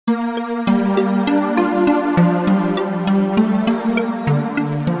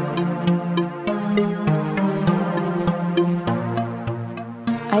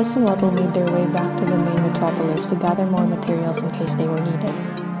Icelottle made their way back to the main metropolis to gather more materials in case they were needed.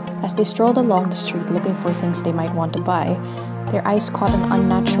 As they strolled along the street looking for things they might want to buy, their eyes caught an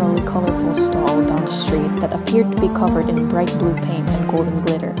unnaturally colorful stall down the street that appeared to be covered in bright blue paint and golden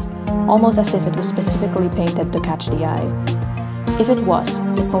glitter, almost as if it was specifically painted to catch the eye. If it was,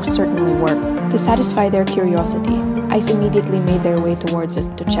 it most certainly worked. To satisfy their curiosity, Ice immediately made their way towards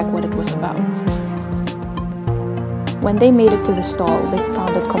it to check what it was about. When they made it to the stall, they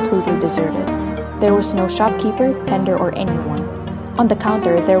found it completely deserted. There was no shopkeeper, tender, or anyone. On the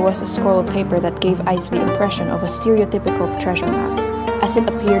counter, there was a scroll of paper that gave Ice the impression of a stereotypical treasure map, as it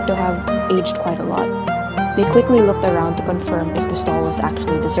appeared to have aged quite a lot. They quickly looked around to confirm if the stall was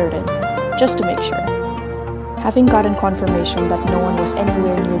actually deserted, just to make sure. Having gotten confirmation that no one was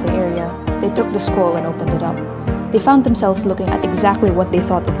anywhere near the area, they took the scroll and opened it up. They found themselves looking at exactly what they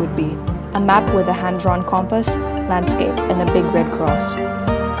thought it would be: a map with a hand-drawn compass, landscape, and a big red cross.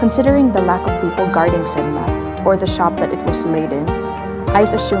 Considering the lack of people guarding said map, or the shop that it was laid in,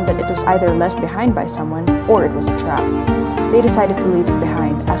 Ice assumed that it was either left behind by someone, or it was a trap. They decided to leave it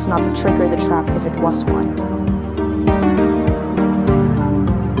behind, as not to trigger the trap if it was one.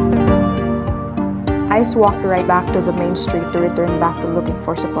 Ice walked right back to the main street to return back to looking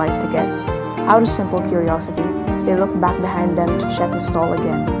for supplies to get. Out of simple curiosity, they looked back behind them to check the stall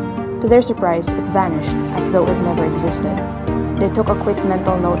again. To their surprise, it vanished, as though it never existed. They took a quick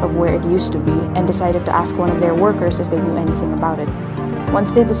mental note of where it used to be and decided to ask one of their workers if they knew anything about it.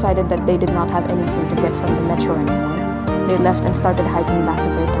 Once they decided that they did not have anything to get from the metro anymore, they left and started hiking back to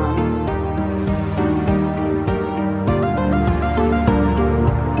their town.